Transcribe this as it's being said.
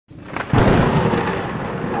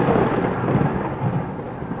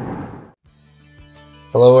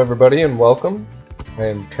Hello everybody and welcome. I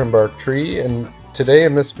am Trimbark Tree, and today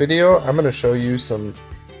in this video I'm going to show you some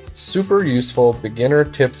super useful beginner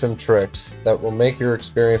tips and tricks that will make your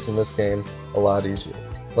experience in this game a lot easier.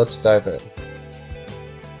 Let's dive in.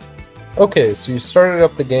 Okay, so you started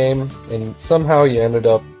up the game and somehow you ended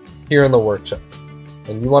up here in the workshop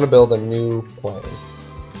and you want to build a new plane.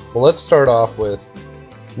 Well, let's start off with,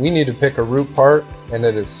 we need to pick a root part, and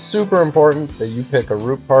it is super important that you pick a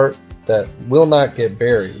root part that will not get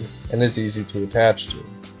buried and is easy to attach to.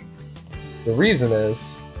 The reason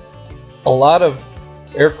is, a lot of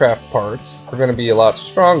aircraft parts are going to be a lot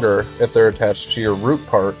stronger if they're attached to your root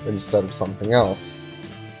part instead of something else.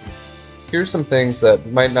 Here's some things that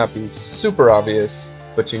might not be super obvious,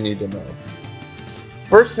 but you need to know.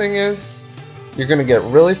 First thing is, you're going to get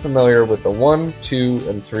really familiar with the 1, 2,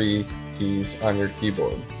 and 3 keys on your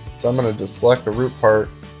keyboard. So I'm going to just select a root part,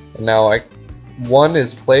 and now 1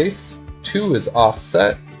 is place, 2 is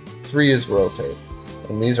offset, 3 is rotate.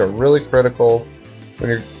 And these are really critical when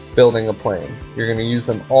you're building a plane. You're going to use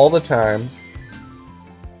them all the time.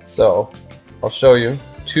 So I'll show you.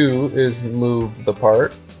 2 is move the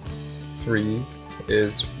part, 3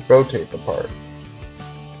 is rotate the part.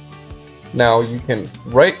 Now you can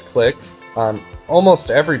right click on almost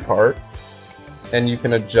every part and you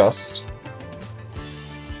can adjust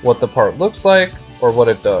what the part looks like or what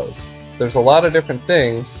it does. There's a lot of different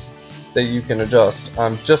things that you can adjust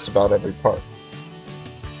on just about every part.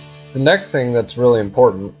 The next thing that's really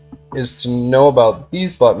important is to know about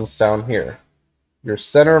these buttons down here. Your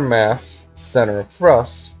center of mass, center of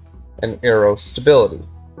thrust, and arrow stability.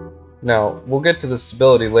 Now, we'll get to the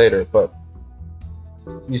stability later, but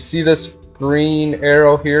you see this green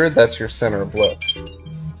arrow here? That's your center of lift.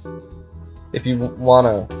 If you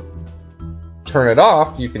want to turn it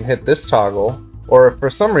off, you can hit this toggle, or if for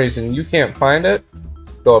some reason you can't find it,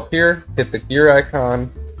 go up here, hit the gear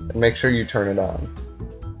icon, and make sure you turn it on.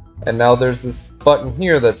 And now there's this button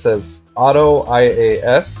here that says Auto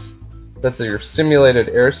IAS. That's your simulated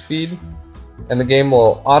airspeed, and the game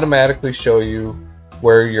will automatically show you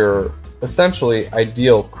where your essentially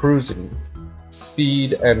ideal cruising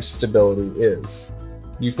speed and stability is.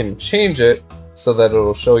 You can change it so that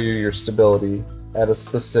it'll show you your stability at a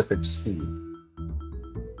specific speed.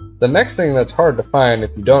 The next thing that's hard to find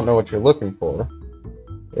if you don't know what you're looking for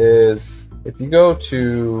is if you go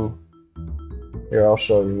to, here I'll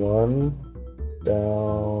show you one,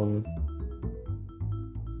 down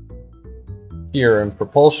here in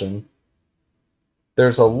propulsion,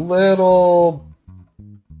 there's a little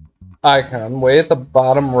icon way at the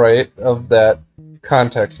bottom right of that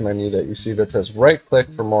context menu that you see that says right click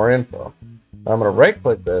for more info. I'm going to right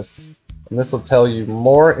click this, and this will tell you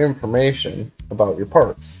more information about your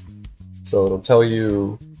parts. So it'll tell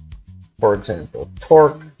you, for example,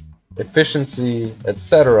 torque, efficiency,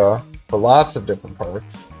 etc. for lots of different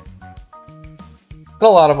parts. And a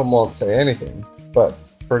lot of them won't say anything, but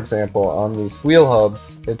for example on these wheel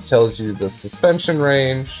hubs it tells you the suspension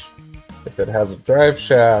range, if it has a drive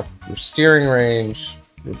shaft, your steering range,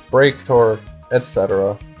 your brake torque,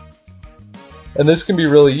 etc. And this can be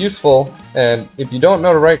really useful, and if you don't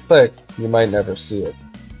know to right click, you might never see it.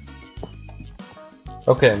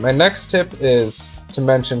 Okay, my next tip is to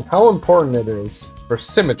mention how important it is for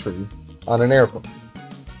symmetry on an airplane.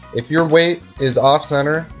 If your weight is off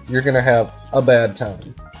center, you're going to have a bad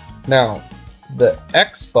time. Now, the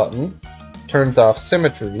X button turns off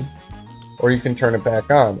symmetry, or you can turn it back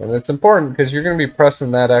on. And it's important because you're going to be pressing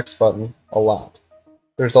that X button a lot.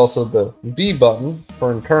 There's also the V button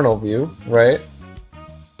for internal view, right?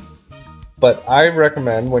 But I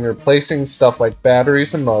recommend when you're placing stuff like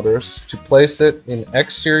batteries and motors to place it in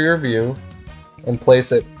exterior view and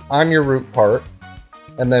place it on your root part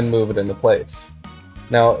and then move it into place.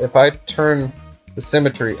 Now, if I turn the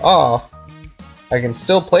symmetry off, I can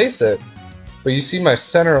still place it, but you see my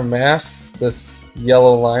center of mass, this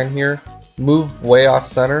yellow line here, move way off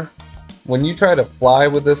center. When you try to fly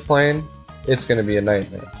with this plane, it's going to be a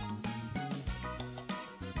nightmare.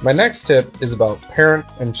 My next tip is about parent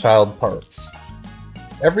and child parts.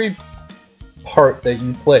 Every part that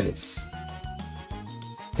you place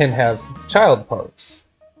can have child parts.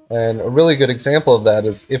 And a really good example of that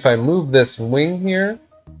is if I move this wing here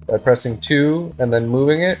by pressing 2 and then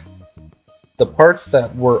moving it, the parts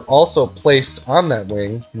that were also placed on that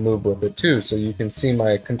wing move with it too. So you can see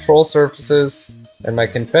my control surfaces and my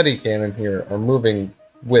confetti cannon here are moving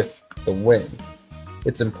with the wing.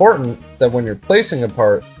 It's important that when you're placing a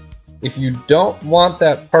part, if you don't want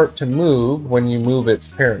that part to move when you move its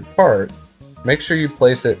parent part, make sure you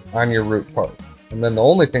place it on your root part. And then the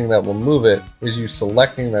only thing that will move it is you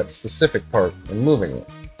selecting that specific part and moving it.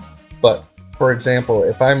 But for example,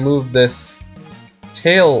 if I move this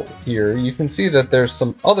tail here, you can see that there's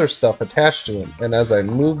some other stuff attached to it, and as I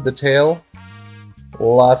move the tail,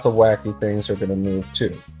 lots of wacky things are going to move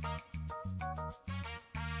too.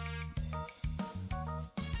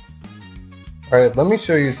 Alright, let me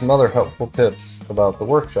show you some other helpful tips about the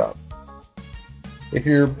workshop. If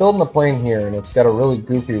you're building a plane here and it's got a really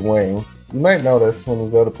goofy wing, you might notice when you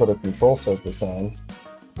go to put a control surface on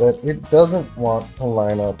that it doesn't want to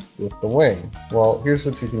line up with the wing. Well, here's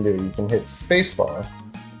what you can do. You can hit spacebar,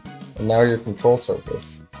 and now your control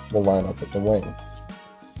surface will line up with the wing.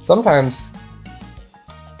 Sometimes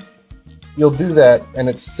you'll do that and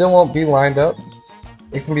it still won't be lined up.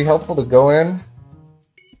 It can be helpful to go in,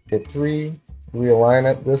 hit 3, realign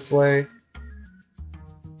it this way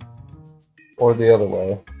or the other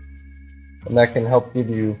way, and that can help give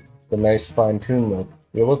you the nice fine-tuned look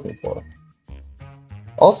you're looking for.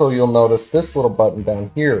 Also, you'll notice this little button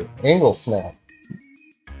down here, angle snap.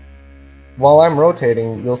 While I'm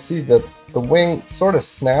rotating, you'll see that the wing sort of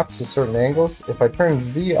snaps to certain angles. If I turn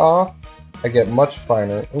Z off, I get much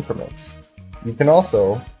finer increments. You can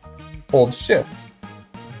also hold shift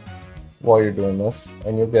while you're doing this,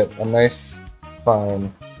 and you'll get a nice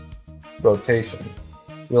fine rotation.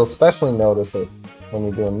 You'll especially notice it when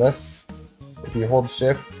you're doing this. If you hold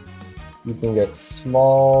shift, you can get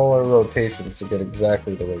smaller rotations to get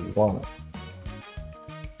exactly the way you want it.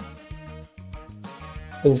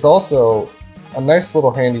 There's also a nice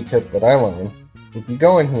little handy tip that I learned. If you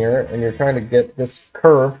go in here and you're trying to get this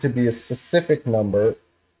curve to be a specific number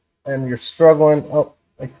and you're struggling, oh,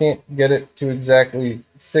 I can't get it to exactly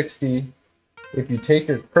 60. If you take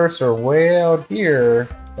your cursor way out here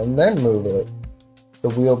and then move it, the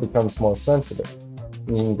wheel becomes more sensitive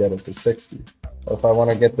and you can get it to 60. Or if I want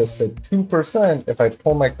to get this to 2%, if I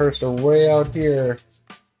pull my cursor way out here,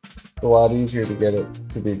 it's a lot easier to get it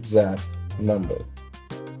to the exact number.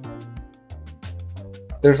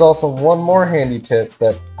 There's also one more handy tip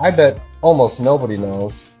that I bet almost nobody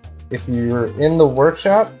knows. If you're in the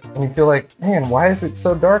workshop and you feel like, man, why is it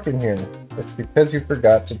so dark in here? It's because you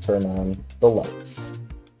forgot to turn on the lights.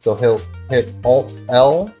 So he'll hit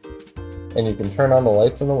Alt-L and you can turn on the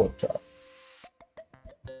lights in the workshop.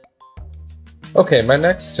 Okay, my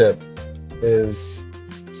next tip is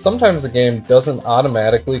sometimes the game doesn't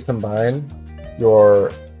automatically combine your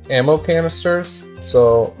ammo canisters.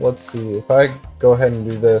 So let's see, if I go ahead and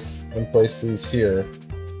do this and place these here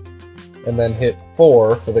and then hit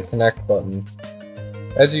 4 for the connect button,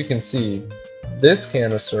 as you can see, this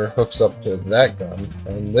canister hooks up to that gun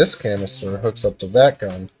and this canister hooks up to that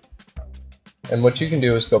gun. And what you can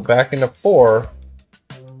do is go back into 4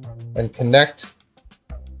 and connect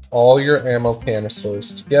all your ammo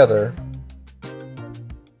canisters together,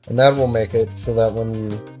 and that will make it so that when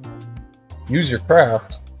you use your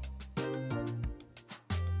craft,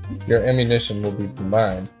 your ammunition will be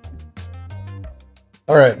combined.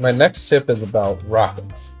 Alright, my next tip is about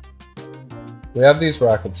rockets. We have these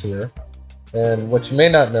rockets here, and what you may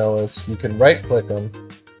not know is you can right click them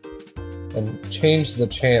and change the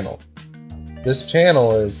channel. This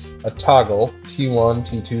channel is a toggle, T1,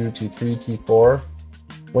 T2, T3, T4.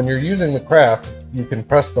 When you're using the craft, you can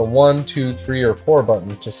press the 1, 2, 3, or 4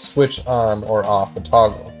 button to switch on or off the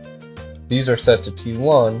toggle. These are set to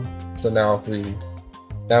T1, so now if we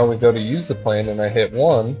go to use the plane and I hit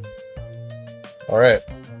 1, alright,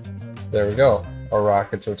 there we go, our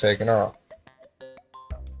rockets are taken off.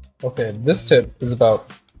 Okay, this tip is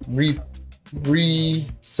about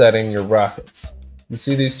resetting your rockets. You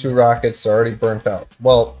see these 2 rockets are already burnt out.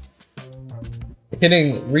 Well,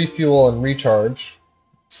 hitting refuel and recharge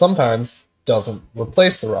sometimes doesn't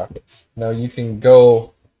replace the rockets. Now you can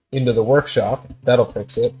go into the workshop, that'll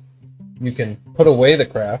fix it. You can put away the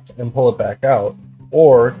craft and pull it back out,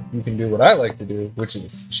 or you can do what I like to do, which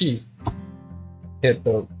is cheat. Hit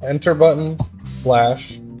the enter button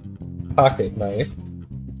 / pocket knife,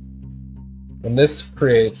 and this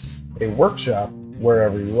creates a workshop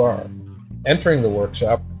wherever you are. Entering the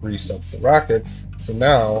workshop resets the rockets, so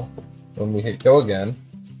now when we hit go again,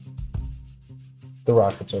 the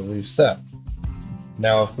rockets are reset.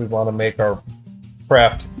 Now if we want to make our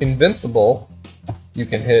craft invincible, you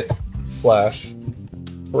can hit /fraggle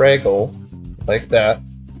like that,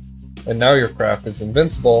 and now your craft is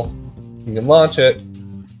invincible. You can launch it,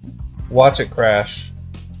 watch it crash,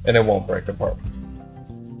 and it won't break apart.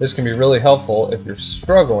 This can be really helpful if you're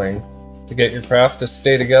struggling to get your craft to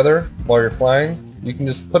stay together while you're flying. You can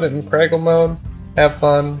just put it in Fraggle mode, have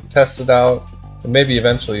fun, test it out, and maybe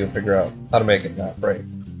eventually you'll figure out how to make it not break.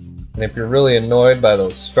 And if you're really annoyed by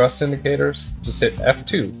those stress indicators, just hit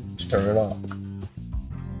F2 to turn it off.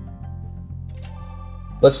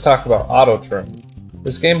 let's talk about auto trim.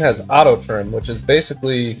 This game has auto trim, which is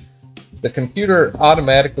basically the computer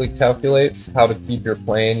automatically calculates how to keep your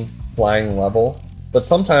plane flying level, but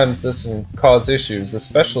sometimes this can cause issues,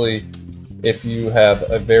 especially if you have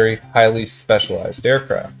a very highly specialized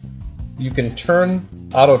aircraft. You can turn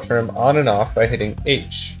auto trim on and off by hitting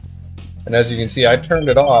H. And as you can see, I turned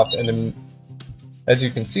it off, and then, as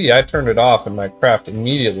you can see, I turned it off and my craft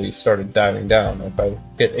immediately started diving down. If I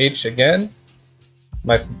hit H again,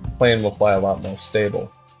 my plane will fly a lot more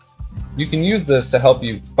stable. You can use this to help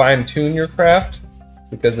you fine-tune your craft,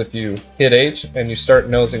 because if you hit H and you start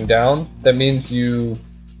nosing down, that means you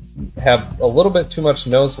have a little bit too much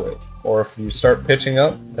nose weight. Or if you start pitching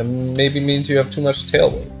up, that maybe means you have too much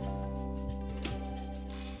tail weight.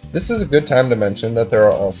 This is a good time to mention that there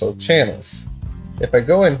are also channels. If I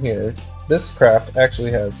go in here, this craft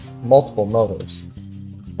actually has multiple motors.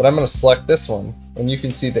 But I'm going to select this one, and you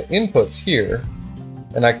can see the inputs here,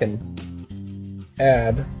 and I can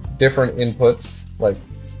add different inputs like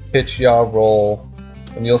pitch, yaw, roll,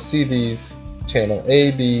 and you'll see these channel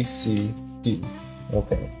A, B, C, D.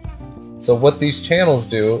 Okay. So what these channels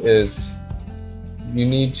do is you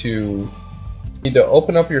need to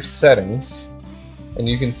open up your settings, and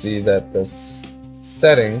you can see that the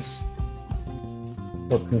settings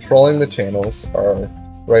for controlling the channels are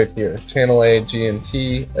right here. Channel A, G, and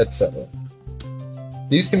T, etc.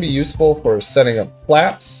 These can be useful for setting up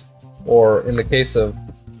flaps, or in the case of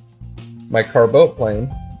my car boat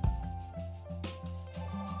plane,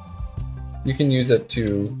 you can use it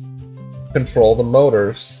to control the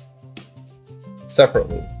motors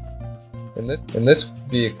separately. In this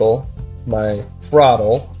vehicle, my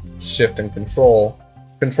throttle, shift and control,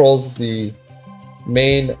 controls the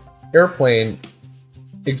main airplane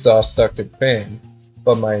exhaust ducted fan,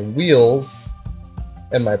 but my wheels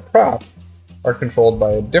and my prop are controlled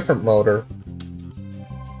by a different motor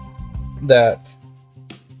that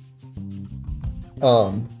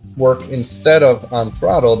work, instead of on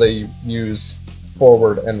throttle, they use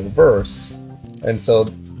forward and reverse, and so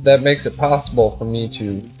that makes it possible for me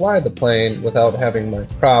to fly the plane without having my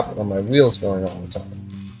prop or my wheels going all the time.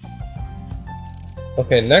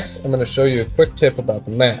 Okay, next I'm going to show you a quick tip about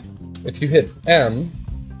the map. If you hit M,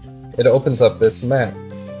 it opens up this map,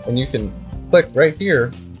 and you can click right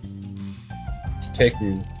here to take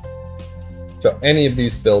you to any of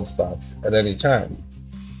these build spots at any time.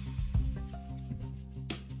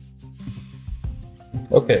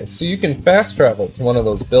 Okay, so you can fast travel to one of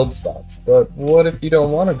those build spots, but what if you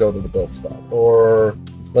don't want to go to the build spot? Or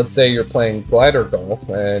let's say you're playing glider golf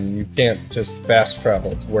and you can't just fast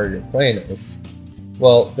travel to where your plane is.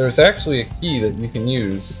 Well, there's actually a key that you can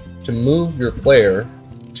use to move your player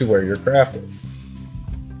to where your craft is.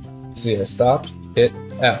 See, I stopped, hit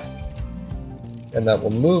F, and that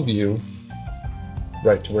will move you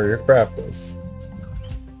right to where your craft is.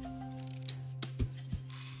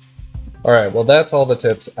 Alright, well that's all the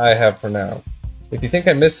tips I have for now. If you think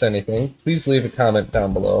I missed anything, please leave a comment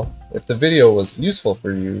down below. If the video was useful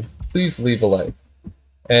for you, please leave a like.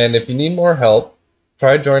 And if you need more help,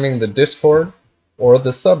 try joining the Discord or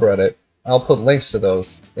the subreddit. I'll put links to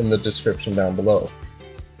those in the description down below.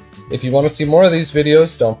 If you want to see more of these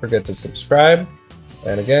videos, don't forget to subscribe.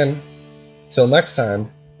 And again, till next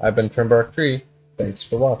time, I've been Trimbark Tree. Thanks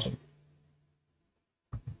for watching.